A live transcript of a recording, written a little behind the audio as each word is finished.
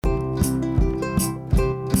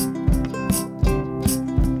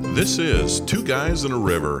This is Two Guys in a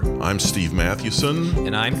River. I'm Steve Mathewson.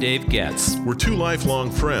 And I'm Dave Getz. We're two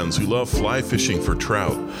lifelong friends who love fly fishing for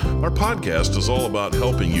trout. Our podcast is all about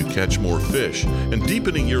helping you catch more fish and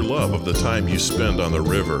deepening your love of the time you spend on the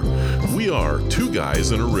river. We are Two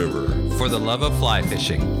Guys in a River. For the love of fly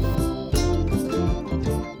fishing.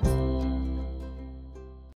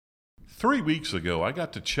 3 weeks ago, I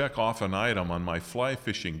got to check off an item on my fly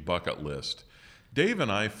fishing bucket list. Dave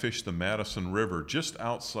and I fished the Madison River just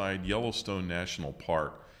outside Yellowstone National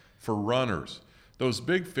Park for runners, those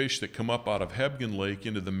big fish that come up out of Hebgen Lake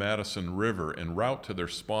into the Madison River en route to their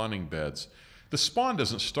spawning beds. The spawn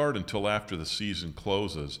doesn't start until after the season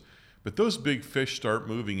closes, but those big fish start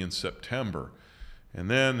moving in September,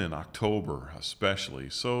 and then in October especially.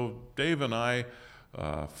 So Dave and I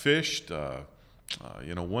fished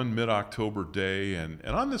one mid-October day, and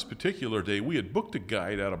on this particular day, we had booked a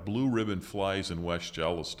guide out of Blue Ribbon Flies in West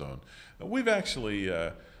Yellowstone. We've actually,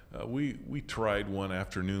 we tried one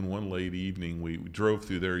afternoon, one late evening. We drove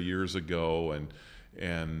through there years ago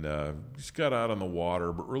and just got out on the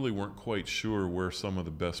water, but really weren't quite sure where some of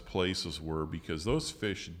the best places were because those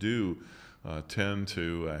fish do tend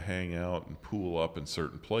to hang out and pool up in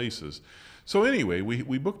certain places. So anyway,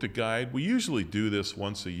 we booked a guide. We usually do this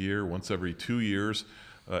once a year, once every 2 years.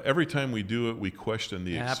 Every time we do it, we question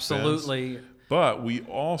the expense. Absolutely. But we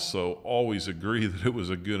also always agree that it was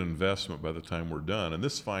a good investment by the time we're done, and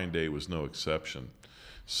this fine day was no exception.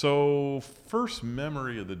 So first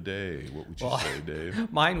memory of the day, what would you say,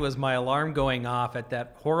 Dave? Mine was my alarm going off at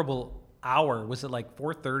that horrible hour. Was it like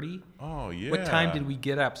 4:30? Oh, yeah. What time did we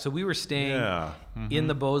get up? So we were staying in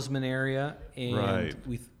the Bozeman area, and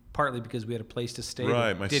we partly because we had a place to stay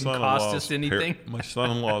that didn't cost us anything. My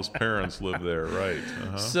son-in-law's parents lived there, right.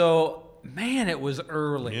 So, man, it was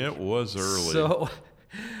early. It was early.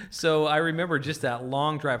 So I remember just that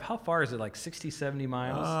long drive. How far is it, like 60, 70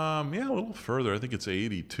 miles? Yeah, a little further. I think it's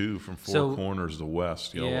 82 from Four Corners to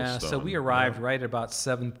West Yellowstone. Yeah, so we arrived right at about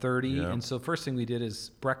 7:30, and so first thing we did is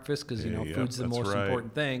breakfast because, food's the most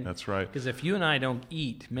important thing. That's right. Because if you and I don't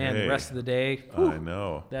eat, man, the rest of the day, whew, I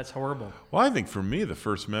know. That's horrible. Well, I think for me, the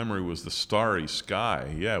first memory was the starry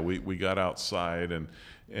sky. Yeah, we got outside,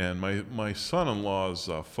 and my son-in-law's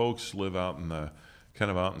folks live out in the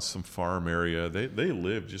out in some farm area. They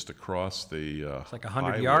live just across the it's like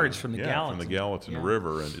 100 highway. yards from the Gallatin. From the Gallatin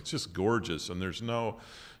River, and it's just gorgeous. And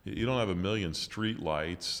you don't have a million street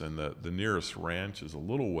lights, and the nearest ranch is a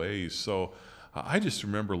little ways. So I just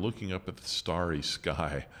remember looking up at the starry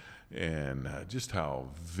sky and just how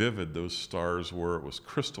vivid those stars were. It was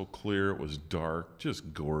crystal clear. It was dark,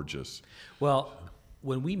 just gorgeous. Well,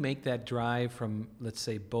 when we make that drive from, let's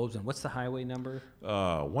say, Bozeman, what's the highway number?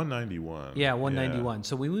 191. Yeah, 191. Yeah.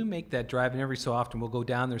 So when we make that drive, and every so often we'll go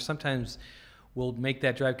down there, sometimes we'll make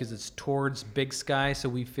that drive because it's towards Big Sky. So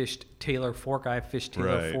we fished Taylor Fork. I fished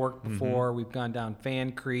Taylor Fork before. Mm-hmm. We've gone down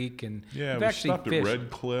Fan Creek. And we've actually stopped at Red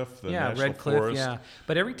Cliff, the National Red Cliff, Forest. Yeah.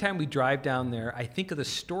 But every time we drive down there, I think of the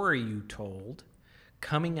story you told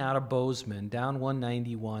coming out of Bozeman down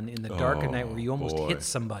 191 in the dark of night where you almost hit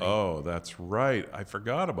somebody. Oh, that's right. I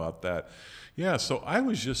forgot about that. Yeah, so I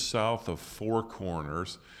was just south of Four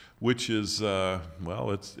Corners, which is,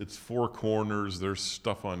 it's Four Corners. There's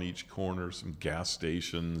stuff on each corner, some gas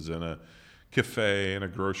stations and a cafe and a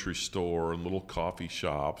grocery store and little coffee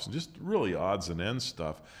shops, and just really odds and ends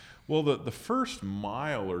stuff. Well, the first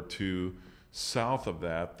mile or two south of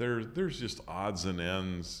that, there's just odds and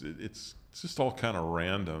ends. It's just all kind of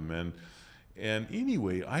random. And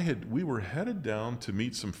anyway, we were headed down to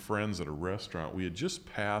meet some friends at a restaurant. We had just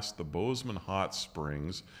passed the Bozeman Hot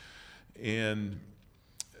Springs, and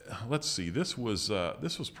let's see, this was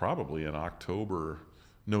probably an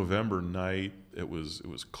November night. It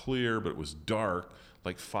was clear, but it was dark,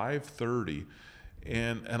 like 5:30.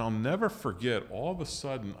 And I'll never forget, all of a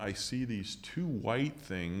sudden I see these two white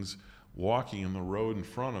things walking in the road in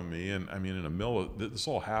front of me, and I mean, this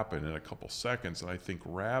all happened in a couple seconds, and I think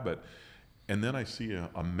rabbit, and then I see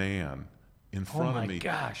a man in front of me. Oh my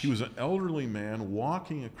gosh. He was an elderly man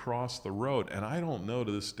walking across the road, and I don't know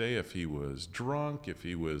to this day if he was drunk, if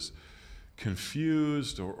he was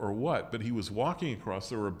confused or what, but he was walking across.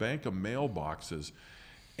 There were a bank of mailboxes,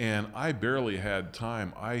 and I barely had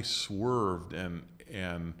time. I swerved,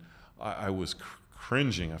 and I was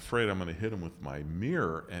cringing, afraid I'm going to hit him with my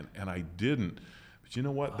mirror, and I didn't. But you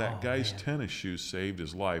know what? That guy's tennis shoes saved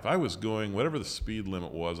his life. I was going, whatever the speed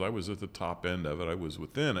limit was, I was at the top end of it. I was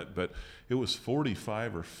within it, but it was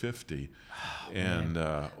 45 or 50. And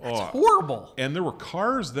that's horrible. And there were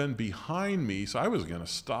cars then behind me, so I was going to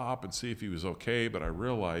stop and see if he was okay, but I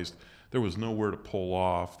realized there was nowhere to pull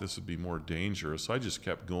off. This would be more dangerous. So I just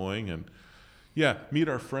kept going, and Yeah, meet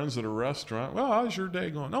our friends at a restaurant. Well, how's your day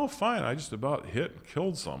going? Oh, fine. I just about hit and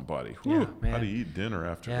killed somebody. Yeah, man. How do you eat dinner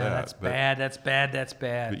after Yeah, that? that's bad. That's bad. That's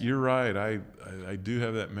bad. But you're right. I do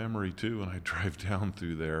have that memory too when I drive down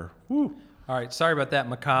through there. Whew. All right, sorry about that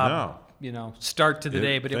macabre, start to the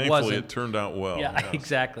day, but it wasn't. Thankfully, it turned out well. Yeah, yes.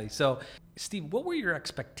 Exactly. So, Steve, what were your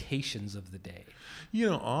expectations of the day?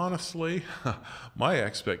 Honestly, my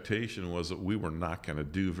expectation was that we were not going to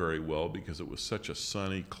do very well because it was such a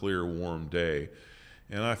sunny, clear, warm day.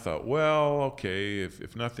 And I thought, well, okay,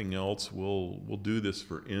 if nothing else, we'll do this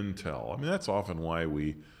for intel. I mean, that's often why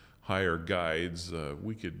we hire guides.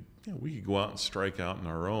 We could go out and strike out on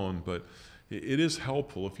our own, but it is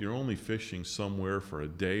helpful if you're only fishing somewhere for a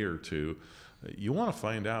day or two. You want to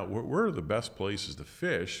find out where are the best places to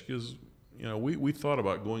fish, because we thought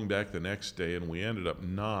about going back the next day, and we ended up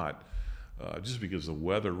not, just because the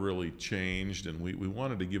weather really changed, and we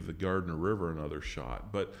wanted to give the Gardner River another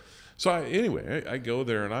shot. But so I go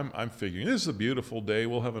there, and I'm figuring this is a beautiful day.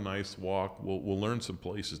 We'll have a nice walk. We'll learn some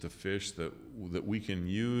places to fish that we can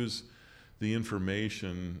use the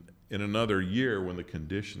information in another year when the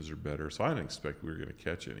conditions are better. So I didn't expect we were going to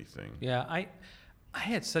catch anything. Yeah, I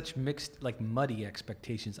had such mixed, muddy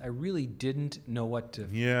expectations. I really didn't know what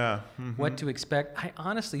to expect. I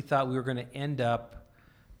honestly thought we were going to end up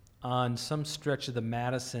on some stretch of the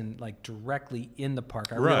Madison, directly in the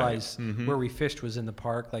park. I realized where we fished was in the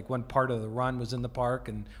park. One part of the run was in the park,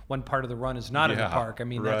 and one part of the run is not in the park. I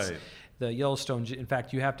mean, that's the Yellowstone. In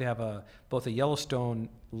fact, you have to have both a Yellowstone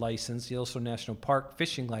license, Yellowstone National Park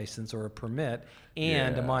fishing license or a permit,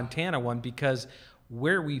 and a Montana one, because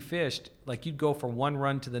where we fished, you'd go from one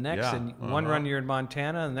run to the next, and one run you're in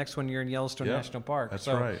Montana, and the next one you're in Yellowstone National Park. That's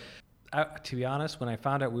right. To be honest, when I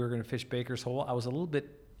found out we were going to fish Baker's Hole, I was a little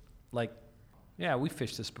bit we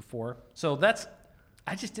fished this before. So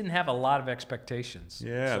I just didn't have a lot of expectations.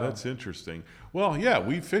 Yeah, that's interesting. Well,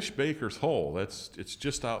 we fished Baker's Hole. It's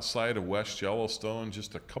just outside of West Yellowstone,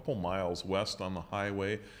 just a couple miles west on the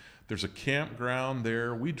highway. There's a campground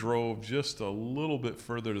there. We drove just a little bit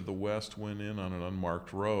further to the west, went in on an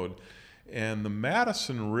unmarked road. And the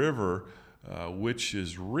Madison River, which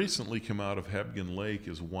has recently come out of Hebgen Lake,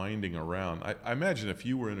 is winding around. I imagine if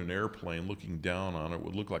you were in an airplane looking down on it, it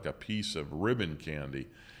would look like a piece of ribbon candy.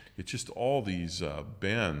 It's just all these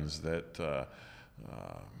bends that,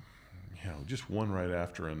 just one right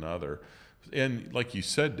after another. And like you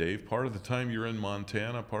said, Dave, part of the time you're in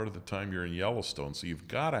Montana, part of the time you're in Yellowstone. So you've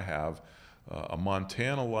got to have a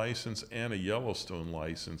Montana license and a Yellowstone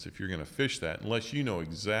license if you're going to fish that, unless you know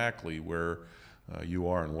exactly where you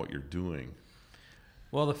are and what you're doing.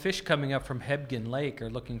 Well, the fish coming up from Hebgen Lake are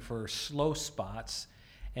looking for slow spots.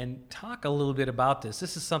 And talk a little bit about this.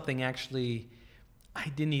 This is something actually I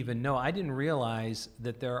didn't even know. I didn't realize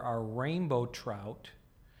that there are rainbow trout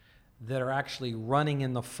that are actually running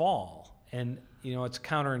in the fall. And, it's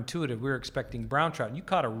counterintuitive. We were expecting brown trout. You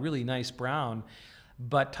caught a really nice brown.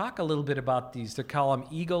 But talk a little bit about these. They call them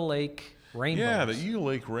Eagle Lake rainbows. Yeah, the Eagle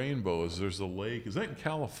Lake rainbows. There's a lake. Is that in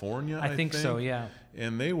California? I think so, yeah.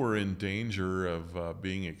 And they were in danger of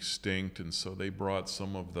being extinct, and so they brought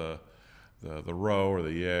some of the roe or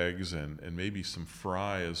the eggs and maybe some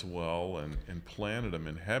fry as well, and planted them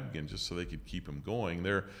in Hebgen just so they could keep them going.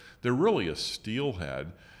 They're really a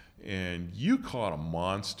steelhead, and you caught a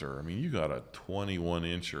monster. I mean, you got a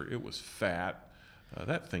 21-incher. It was fat.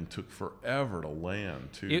 That thing took forever to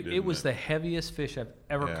land, too. It was the heaviest fish I've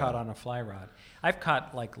ever caught on a fly rod. I've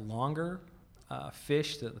caught longer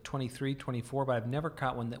fish, the 23, 24, but I've never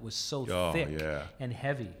caught one that was so thick and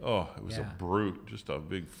heavy. Oh, it was a brute, just a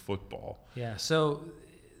big football. Yeah, so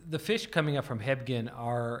the fish coming up from Hebgen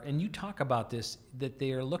are, and you talk about this, that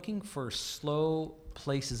they are looking for slow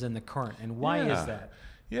places in the current. And why is that?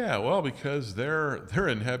 Yeah, well, because they're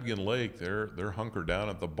in Hebgen Lake, they're hunkered down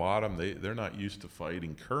at the bottom. They're not used to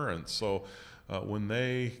fighting currents, so when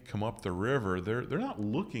they come up the river, they're not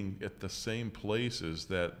looking at the same places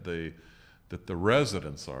that the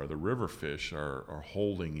residents are. The river fish are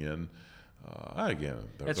holding in. Again,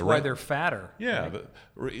 that's why they're fatter. Yeah,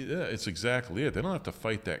 right? It's exactly it. They don't have to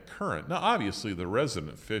fight that current. Now, obviously, the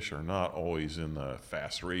resident fish are not always in the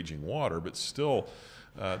fast raging water, but still.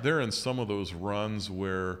 They're in some of those runs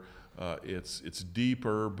where it's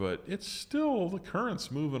deeper, but it's still the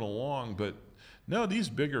current's moving along. But no, these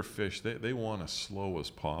bigger fish, they want as slow as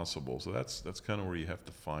possible. So that's kind of where you have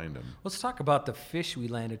to find them. Let's talk about the fish we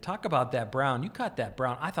landed. Talk about that brown. You caught that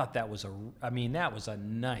brown. I thought that was a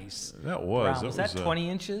nice. That was. Brown. Was that 20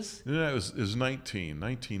 inches? Yeah, it was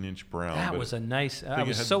 19-inch brown. That was a nice. I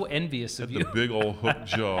was so envious of you. The big old hook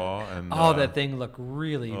jaw and. That thing looked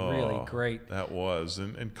really, really great. That was,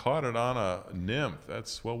 and caught it on a nymph.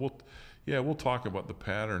 yeah, we'll talk about the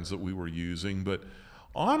patterns that we were using, but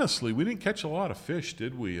honestly, we didn't catch a lot of fish,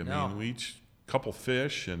 did we? I No. mean, we each couple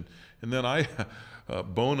fish, and then I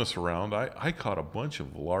bonus round, I caught a bunch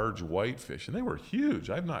of large whitefish, and they were huge.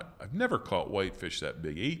 I've never caught whitefish that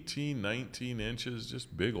big, 18, 19 inches,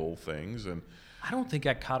 just big old things. And I don't think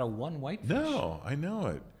I caught a one whitefish. no, I know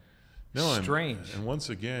it. No, Strange. And once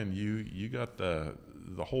again, you got the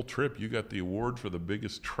whole trip. You got the award for the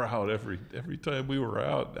biggest trout every time we were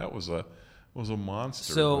out. That was a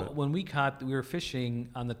monster. So when we were fishing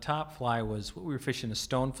on the top fly we were fishing a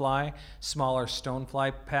stonefly, smaller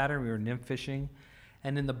stonefly pattern. We were nymph fishing,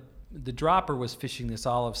 and then the dropper was fishing this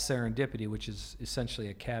olive serendipity, which is essentially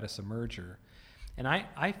a caddis emerger. And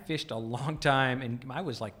I fished a long time, and I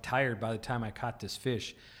was like tired by the time I caught this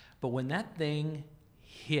fish. But when that thing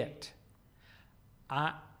hit,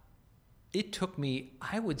 it took me,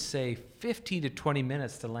 I would say, 15 to 20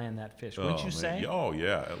 minutes to land that fish. Wouldn't you say? Oh,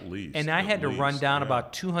 yeah, at least. And I had to run down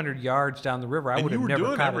about 200 yards down the river. I would have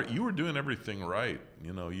never caught it. You were doing everything right.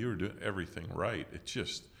 You were doing everything right. It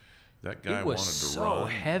just, that guy it was wanted to so run.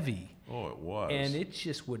 heavy. Oh, it was. And it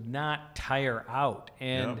just would not tire out.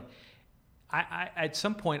 And Yep. I at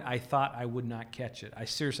some point, I thought I would not catch it. I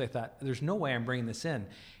seriously thought, there's no way I'm bringing this in.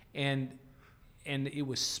 And it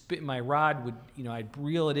was spin. My rod would, I'd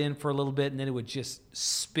reel it in for a little bit, and then it would just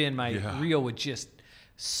spin. My reel would just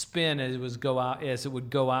spin as it would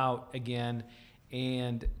go out again.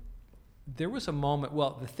 And there was a moment.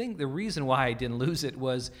 Well, the reason why I didn't lose it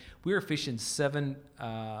was we were fishing 7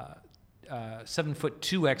 foot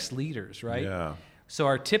 2x leaders, right? Yeah. So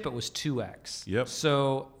our tippet was 2x. Yep.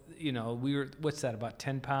 So we were, what's that, about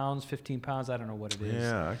 10 pounds, 15 pounds? I don't know what it is.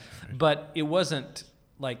 Yeah. But it wasn't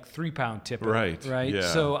like 3-pound tippet. Right,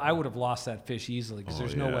 yeah. So I would have lost that fish easily because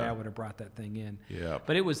there's no way yeah. I would have brought that thing in. Yeah.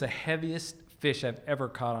 But it was the heaviest fish I've ever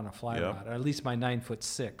caught on a fly rod, or at least my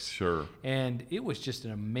 9'6". Sure. And it was just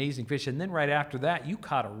an amazing fish. And then right after that, you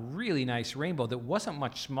caught a really nice rainbow that wasn't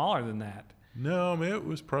much smaller than that. No, I mean, it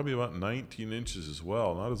was probably about 19 inches as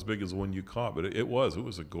well. Not as big as the one you caught, but it was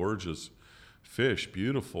a gorgeous fish.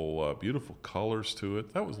 Beautiful, beautiful colors to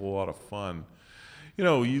it. That was a lot of fun.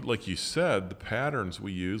 Like you said, the patterns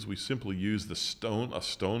we simply use a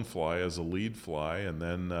stone fly as a lead fly, and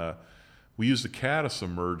then we use the caddis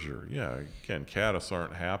emerger. Yeah, again, caddis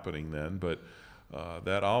aren't happening then, but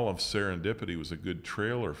that olive serendipity was a good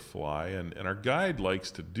trailer fly, and our guide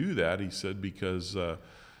likes to do that, he said, because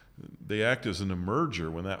they act as an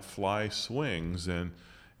emerger when that fly swings, and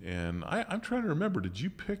I'm trying to remember, did you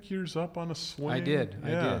pick yours up on a swing? I did.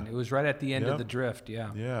 It was right at the end Yep. of the drift, yeah.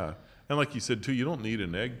 Yeah. And like you said, too, you don't need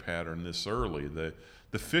an egg pattern this early.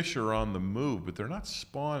 The fish are on the move, but they're not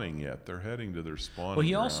spawning yet. They're heading to their spawning Well,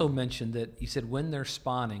 he ground. also mentioned that he said when they're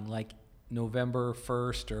spawning, like November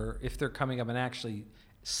 1st, or if they're coming up and actually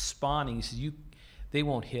spawning, he says they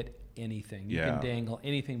won't hit anything. You Yeah. can dangle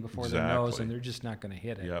anything before their nose, and they're just not going to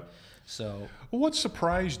hit it. Yep. So, Well, what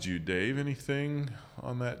surprised you, Dave? Anything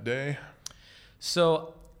on that day?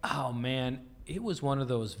 oh man, it was one of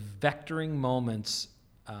those vectoring moments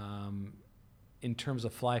in terms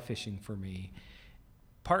of fly fishing for me.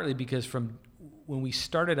 Partly because from when we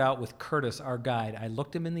started out with Curtis, our guide, I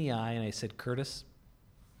looked him in the eye and I said, Curtis,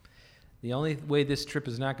 the only way this trip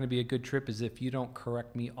is not going to be a good trip is if you don't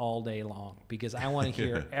correct me all day long, because I want to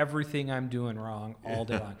hear everything I'm doing wrong all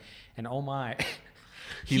day long. And oh my.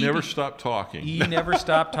 He never stopped talking. He never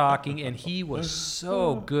stopped talking, and he was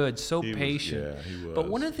so good, so patient. He was. But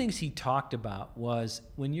one of the things he talked about was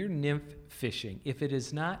when you're nymph fishing, if it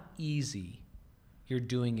is not easy, you're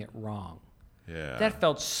doing it wrong. Yeah. That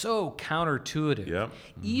felt so counterintuitive. Yep.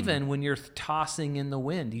 Even when you're tossing in the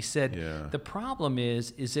wind. He said, Yeah. the problem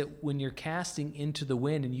is that when you're casting into the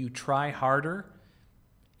wind and you try harder,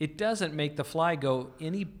 it doesn't make the fly go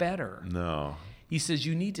any better. No. He says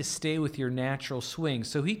you need to stay with your natural swing.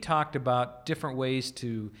 So he talked about different ways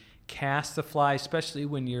to cast the fly, especially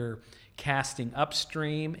when you're casting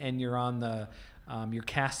upstream and you're on you're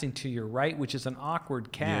casting to your right, which is an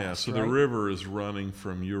awkward cast. Yeah, so right? the river is running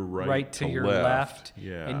from your right to your left. left,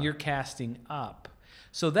 and you're casting up.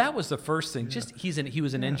 So that was the first thing. Just he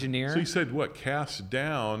was an engineer. So he said, what, cast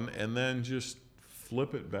down and then just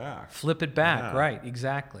flip it back. Flip it back, Yeah. right?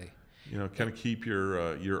 Exactly. Kind of keep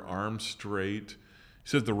your arm straight. He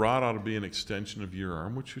said the rod ought to be an extension of your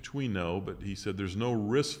arm, which we know, but he said there's no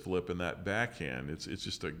wrist flip in that backhand. It's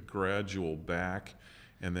just a gradual back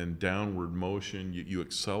and then downward motion. You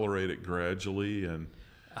accelerate it gradually, and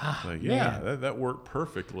that worked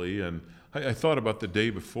perfectly. And I thought about the day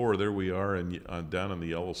before. There we are down in the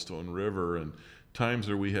Yellowstone River, and times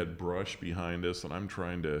where we had brush behind us, and I'm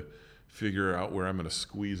trying to figure out where I'm going to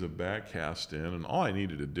squeeze a back cast in. And all I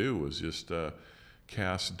needed to do was just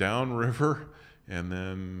cast downriver and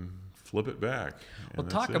then flip it back. Well,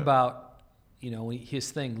 talk about,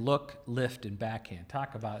 his thing, look, lift, and backhand.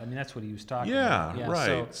 Talk about, that's what he was talking about. Yeah,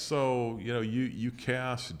 right. So you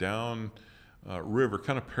cast down river,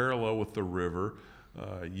 kind of parallel with the river.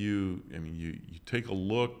 You take a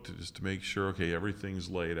look just to make sure, okay, everything's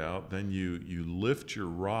laid out. Then you lift your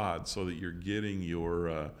rod so that you're getting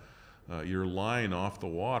your line off the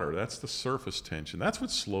water. That's the surface tension. That's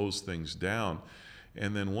what slows things down.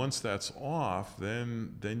 And then once that's off,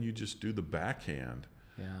 then you just do the backhand.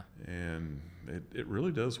 Yeah. And it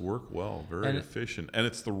really does work well, very efficient. And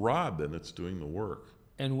it's the rod then that's doing the work.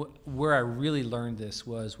 And where I really learned this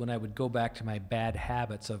was when I would go back to my bad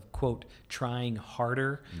habits of, quote, trying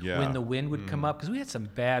harder when the wind would come up. Because we had some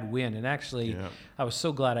bad wind. And actually, I was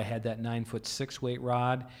so glad I had that 9'6" weight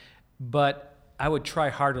rod. But I would try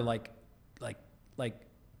harder, like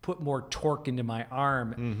put more torque into my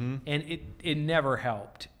arm. And it never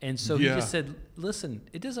helped. And so he just said, listen,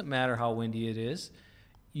 it doesn't matter how windy it is.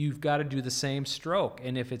 You've got to do the same stroke.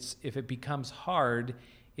 And if it becomes hard,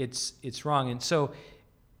 it's wrong. And so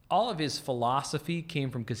all of his philosophy came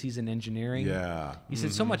from, because he's in engineering. Yeah. He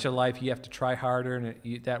said, so much of life you have to try harder,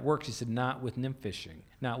 and that works. He said, not with nymph fishing,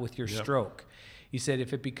 not with your stroke. He said,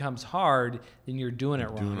 if it becomes hard, then you're doing it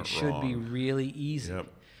wrong. It should be really easy. Yep.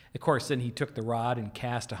 Of course, then he took the rod and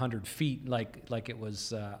cast 100 feet like it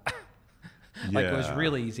was like it was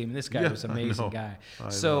really easy. This guy was an amazing guy.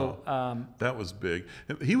 So that was big.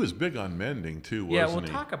 He was big on mending too, wasn't he? Yeah, we'll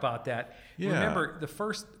talk about that. Yeah. Remember, the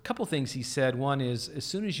first couple things he said, one is, as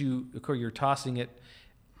soon as you're tossing it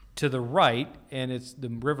to the right and the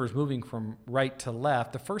river's moving from right to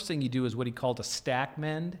left, the first thing you do is what he called a stack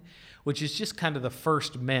mend, which is just kind of the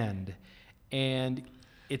first mend. And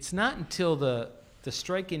it's not until the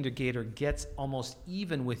strike indicator gets almost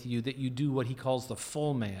even with you that you do what he calls the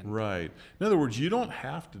full mend. Right. In other words, you don't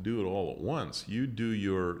have to do it all at once. You do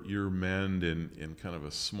your mend in kind of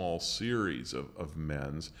a small series of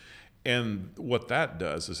mends. And what that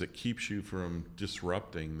does is it keeps you from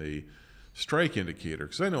disrupting the strike indicator.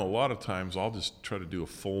 Because I know a lot of times I'll just try to do a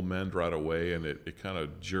full mend right away, and it kind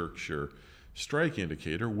of jerks your strike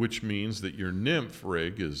indicator, which means that your nymph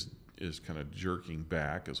rig is kind of jerking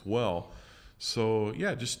back as well. So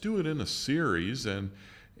yeah, just do it in a series, and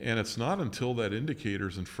it's not until that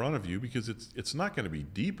indicator's in front of you, because it's not going to be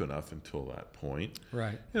deep enough until that point.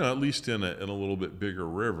 Right. At least in a little bit bigger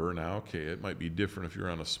river. Now, okay, it might be different if you're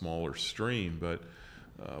on a smaller stream, but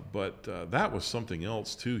that was something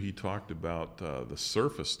else too. He talked about the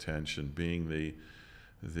surface tension being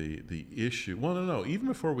the issue. Well, no. Even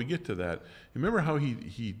before we get to that, remember how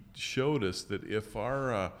he showed us that if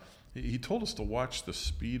he told us to watch the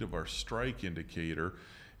speed of our strike indicator,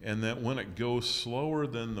 and that when it goes slower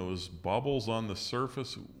than those bubbles on the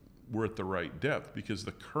surface, we're at the right depth, because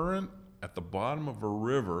the current at the bottom of a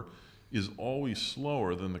river is always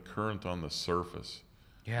slower than the current on the surface.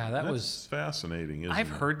 Yeah, that's fascinating, isn't it? I've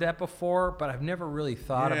heard that before, but I've never really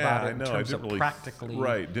thought about it in terms of practically.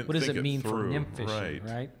 Right. What does it mean for nymph fishing,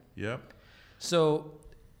 right? Yep. So,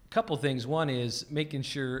 couple things. One is making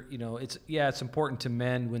sure, it's important to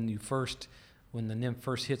mend when the nymph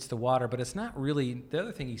first hits the water, but it's not really. The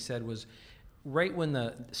other thing he said was, right when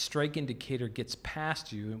the strike indicator gets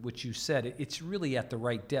past you, which you said, it's really at the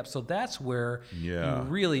right depth. So that's where you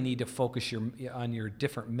really need to focus on your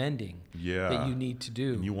different mending that you need to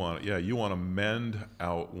do. And you want to mend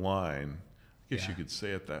out line. I guess you could say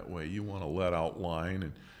it that way. You want to let out line,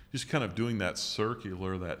 and just kind of doing that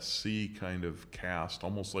circular, that C kind of cast,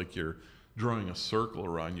 almost like you're drawing a circle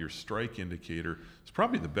around your strike indicator. It's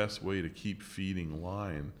probably the best way to keep feeding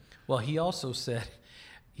line. Well, he also said,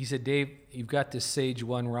 Dave, you've got this Sage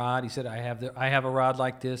 1 rod. He said, I have a rod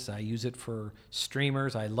like this. I use it for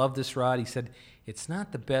streamers. I love this rod. He said, it's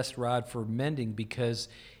not the best rod for mending because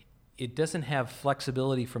it doesn't have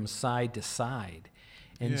flexibility from side to side.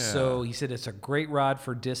 And so he said, it's a great rod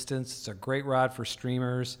for distance. It's a great rod for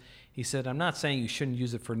streamers. He said, I'm not saying you shouldn't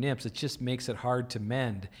use it for nymphs. It just makes it hard to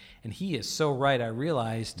mend. And he is so right. I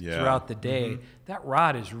realized throughout the day, that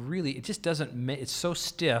rod is really, it just doesn't, it's so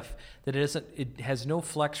stiff that it has no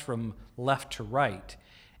flex from left to right.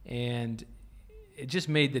 And it just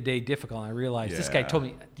made the day difficult. I realized this guy told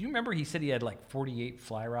me, do you remember he said he had like 48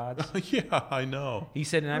 fly rods? Yeah, I know. He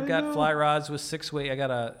said, and I've got fly rods with 6 weight. I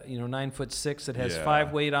got a 9'6" that has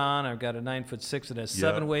 5 weight on. I've got a 9'6" that has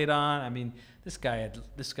 7 weight on. This guy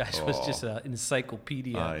was just an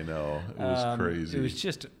encyclopedia. I know. It was crazy. It was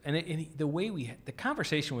just, the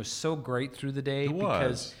conversation was so great through the day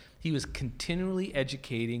because he was continually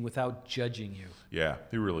educating without judging you. Yeah,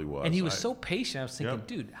 he really was. And he was so patient. I was thinking, Yep.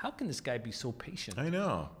 dude, how can this guy be so patient? I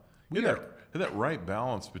know. He had that right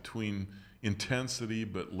balance between intensity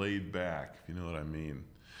but laid back, if you know what I mean.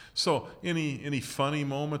 So, any funny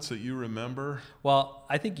moments that you remember? Well,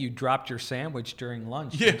 I think you dropped your sandwich during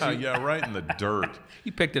lunch. Yeah, right in the dirt.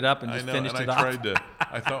 You picked it up and just finished it off.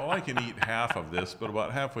 I thought, well, I can eat half of this, but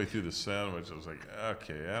about halfway through the sandwich, I was like,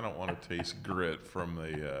 okay, I don't want to taste grit from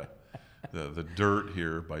the dirt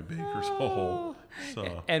here by Baker's Hole.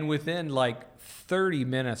 So. And within like 30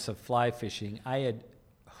 minutes of fly fishing, I had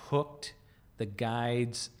hooked the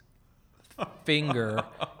guide's finger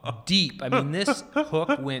deep. I mean, this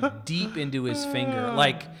hook went deep into his finger.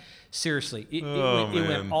 Like, seriously, it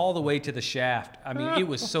went all the way to the shaft. I mean, it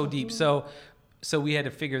was so deep. So we had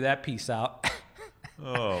to figure that piece out.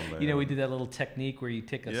 Oh, man. You know, we did that little technique where you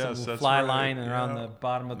take a little that's fly right. line and around the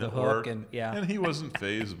bottom of the hook. Worked. And he wasn't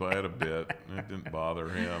fazed by it a bit. It didn't bother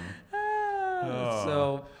him.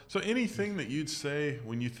 So anything that you'd say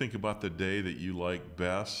when you think about the day that you like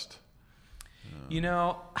best? You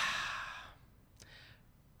know,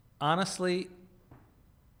 honestly,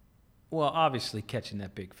 well, obviously catching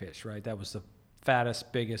that big fish, right? That was the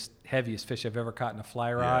fattest, biggest, heaviest fish I've ever caught in a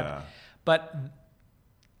fly rod. Yeah. But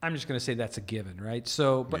I'm just going to say that's a given, right?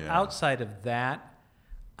 So, but outside of that,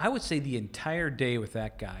 I would say the entire day with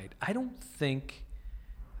that guide, I don't think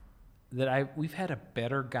that we've had a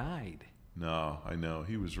better guide. No, I know.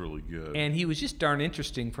 He was really good. And he was just darn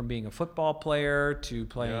interesting, from being a football player to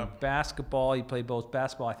playing basketball. He played both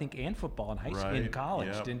basketball, I think, and football in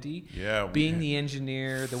college, didn't he? Yeah. Being the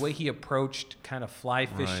engineer, the way he approached kind of fly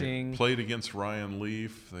fishing. Right. Played against Ryan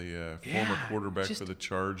Leaf, the former quarterback for the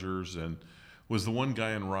Chargers, and was the one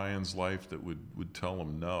guy in Ryan's life that would tell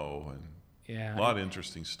him no. And a lot of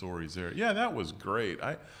interesting stories there. Yeah, that was great.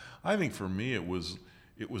 I think for me it was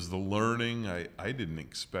the learning. I didn't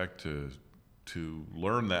expect to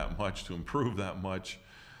learn that much, to improve that much.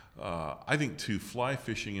 I think to fly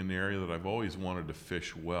fishing in an area that I've always wanted to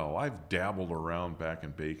fish well. I've dabbled around back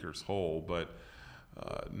in Baker's Hole, but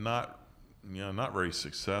not very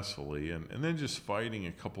successfully. And then just fighting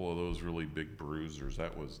a couple of those really big bruisers,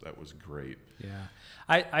 that was great. Yeah,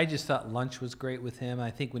 I just thought lunch was great with him.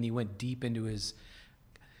 I think when he went deep into his.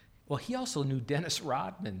 Well, he also knew Dennis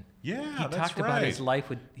Rodman. Yeah, he talked about his life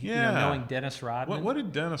with knowing Dennis Rodman. What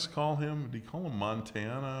did Dennis call him? Did he call him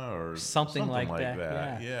Montana or something like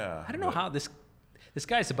that? Yeah. I don't know how this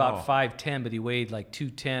guy's about 5'10", but he weighed like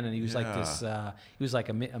 210, and he was like this. He was like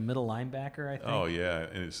a middle linebacker, I think. Oh yeah,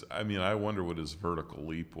 and I wonder what his vertical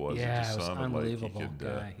leap was. Yeah, it was unbelievable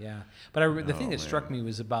guy. But the thing that struck me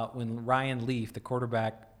was about when Ryan Leaf, the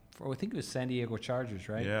quarterback for I think it was San Diego Chargers,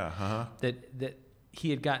 right? Yeah. That he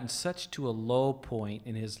had gotten such to a low point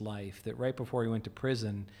in his life that right before he went to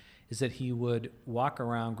prison is that he would walk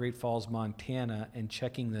around Great Falls, Montana, and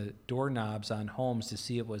checking the doorknobs on homes to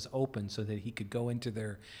see if it was open so that he could go into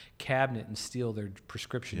their cabinet and steal their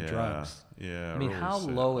prescription drugs. Yeah. I mean, really how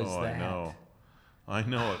sad. low is that? I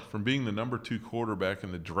know it. From being the number 2 quarterback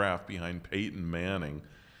in the draft behind Peyton Manning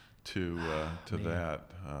to that.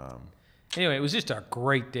 Anyway, it was just a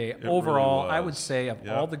great day. Overall, really I would say of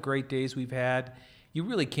all the great days we've had, you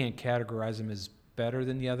really can't categorize them as better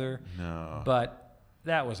than the other. No. But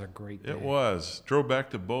that was a great day. It was. Drove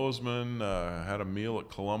back to Bozeman, had a meal at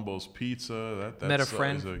Columbo's Pizza. Met a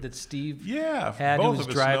friend that Steve had both who was of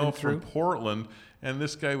us driving know through. from Portland, and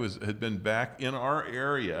this guy had been back in our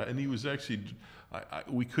area, and he was actually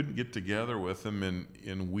we couldn't get together with him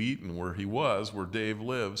in Wheaton where Dave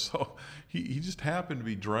lives. So he just happened to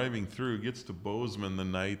be driving through, gets to Bozeman the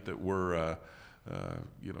night that we're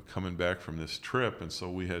coming back from this trip, and so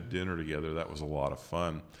we had dinner together. That was a lot of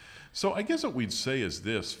fun. So I guess what we'd say is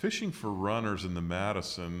this: fishing for runners in the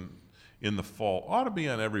Madison in the fall ought to be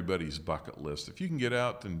on everybody's bucket list. If you can get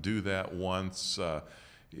out and do that once,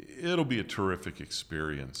 it'll be a terrific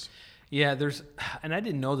experience. Yeah, and I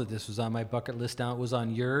didn't know that this was on my bucket list. Now it was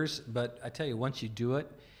on yours, but I tell you, once you do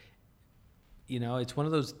it, it's one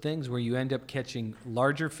of those things where you end up catching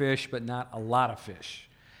larger fish, but not a lot of fish.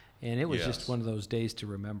 And it was just one of those days to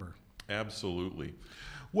remember. Absolutely.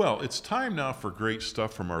 Well, it's time now for great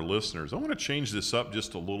stuff from our listeners. I want to change this up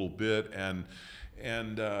just a little bit and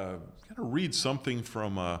kind of read something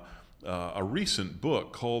from a recent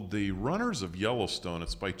book called The Runners of Yellowstone.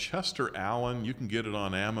 It's by Chester Allen. You can get it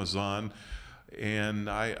on Amazon. And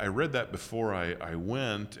I read that before I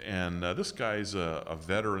went. And this guy's a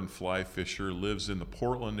veteran fly fisher, lives in the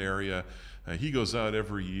Portland area. He goes out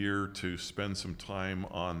every year to spend some time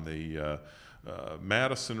on the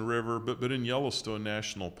Madison River, but in Yellowstone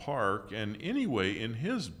National Park. And anyway, in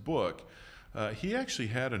his book, he actually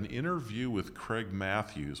had an interview with Craig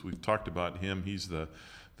Matthews. We've talked about him. He's the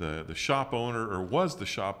shop owner, or was the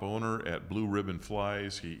shop owner at Blue Ribbon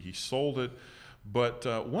Flies. He sold it. But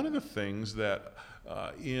one of the things that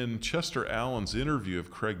in Chester Allen's interview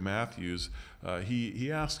of Craig Matthews,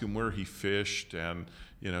 he asked him where he fished, and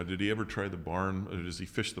did he ever try the barn? Does he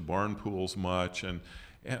fish the barn pools much? And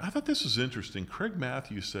I thought this was interesting. Craig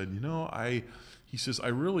Matthews said, he says, I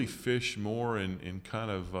really fish more in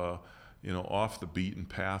kind of off the beaten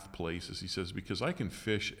path places. He says, because I can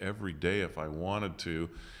fish every day if I wanted to,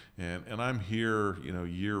 and I'm here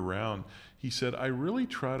year round. He said, I really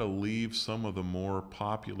try to leave some of the more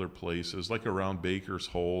popular places, like around Baker's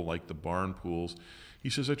Hole, like the barn pools. He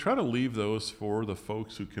says, I try to leave those for the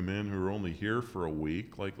folks who come in who are only here for a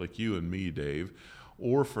week, like you and me, Dave,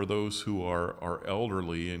 or for those who are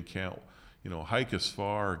elderly and can't hike as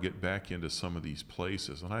far or get back into some of these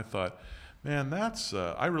places. And I thought, man, that's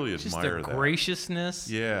I really admire that. Just the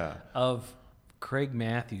graciousness of Craig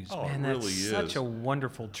Matthews. Oh, man, it that's really such is. a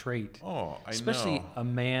wonderful trait. Oh, I Especially know. a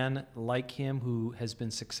man like him who has been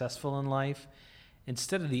successful in life.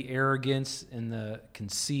 Instead of the arrogance and the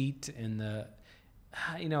conceit and the,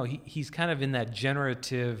 he's kind of in that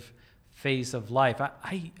generative phase of life.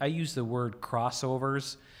 I use the word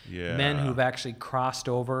crossovers. Yeah. Men who've actually crossed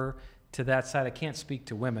over to that side. I can't speak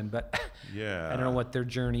to women, but Yeah. I don't know what their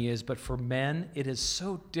journey is. But for men, it is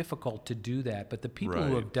so difficult to do that. But the people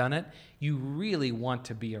who Right. have done it, you really want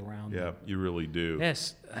to be around them. Yeah, you really do.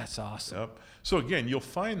 Yes, that's awesome. Yep. So again, you'll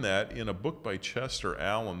find that in a book by Chester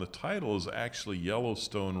Allen. The title is actually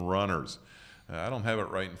Yellowstone Runners. I don't have it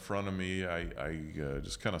right in front of me. I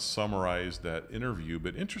just kind of summarized that interview,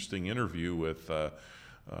 but interesting interview with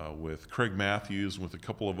Craig Matthews, with a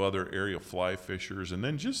couple of other area fly fishers, and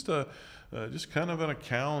then just kind of an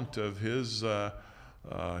account of his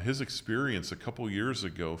experience a couple years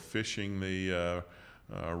ago fishing the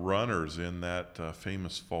runners in that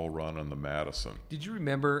famous fall run on the Madison. Did you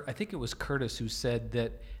remember, I think it was Curtis who said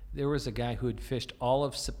that there was a guy who had fished all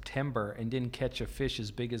of September and didn't catch a fish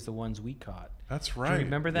as big as the ones we caught. That's right. Do you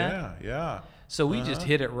remember that? Yeah. So we just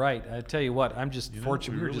hit it right. I tell you what, I'm just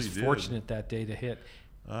fortunate. We were really just did. fortunate that day to hit.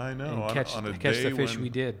 I know. And catch on a the day fish when, we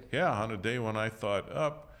did. Yeah, on a day when I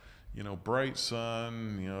thought, bright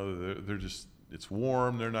sun, they're just, it's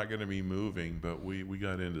warm, they're not going to be moving, but we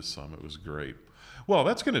got into some. It was great. Well,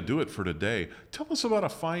 that's going to do it for today. Tell us about a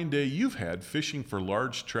fine day you've had fishing for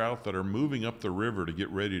large trout that are moving up the river to get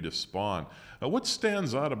ready to spawn. What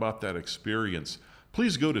stands out about that experience?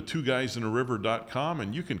 Please go to twoguysinaRiver.com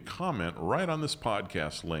and you can comment right on this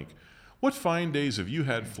podcast link. What fine days have you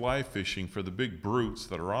had fly fishing for the big brutes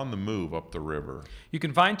that are on the move up the river? You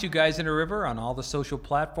can find Two Guys in a River on all the social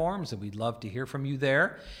platforms, and we'd love to hear from you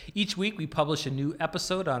there. Each week we publish a new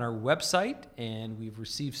episode on our website, and we've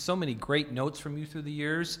received so many great notes from you through the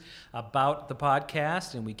years about the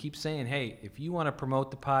podcast, and we keep saying, hey, if you want to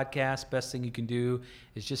promote the podcast, best thing you can do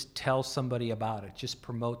is just tell somebody about it. Just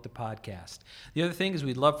promote the podcast. The other thing is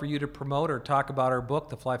we'd love for you to promote or talk about our book,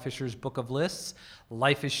 The Fly Fisher's Book of Lists.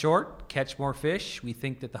 Life is short, catch more fish. We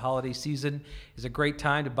think that the holiday season is a great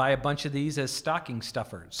time to buy a bunch of these as stocking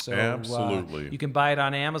stuffers. So Absolutely. You can buy it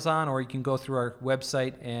on Amazon, or you can go through our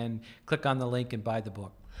website and click on the link and buy the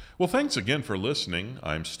book. Well, thanks again for listening.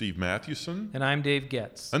 I'm Steve Mathewson. And I'm Dave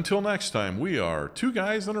Getz. Until next time, we are Two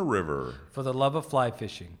Guys in a River. For the love of fly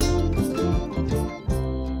fishing.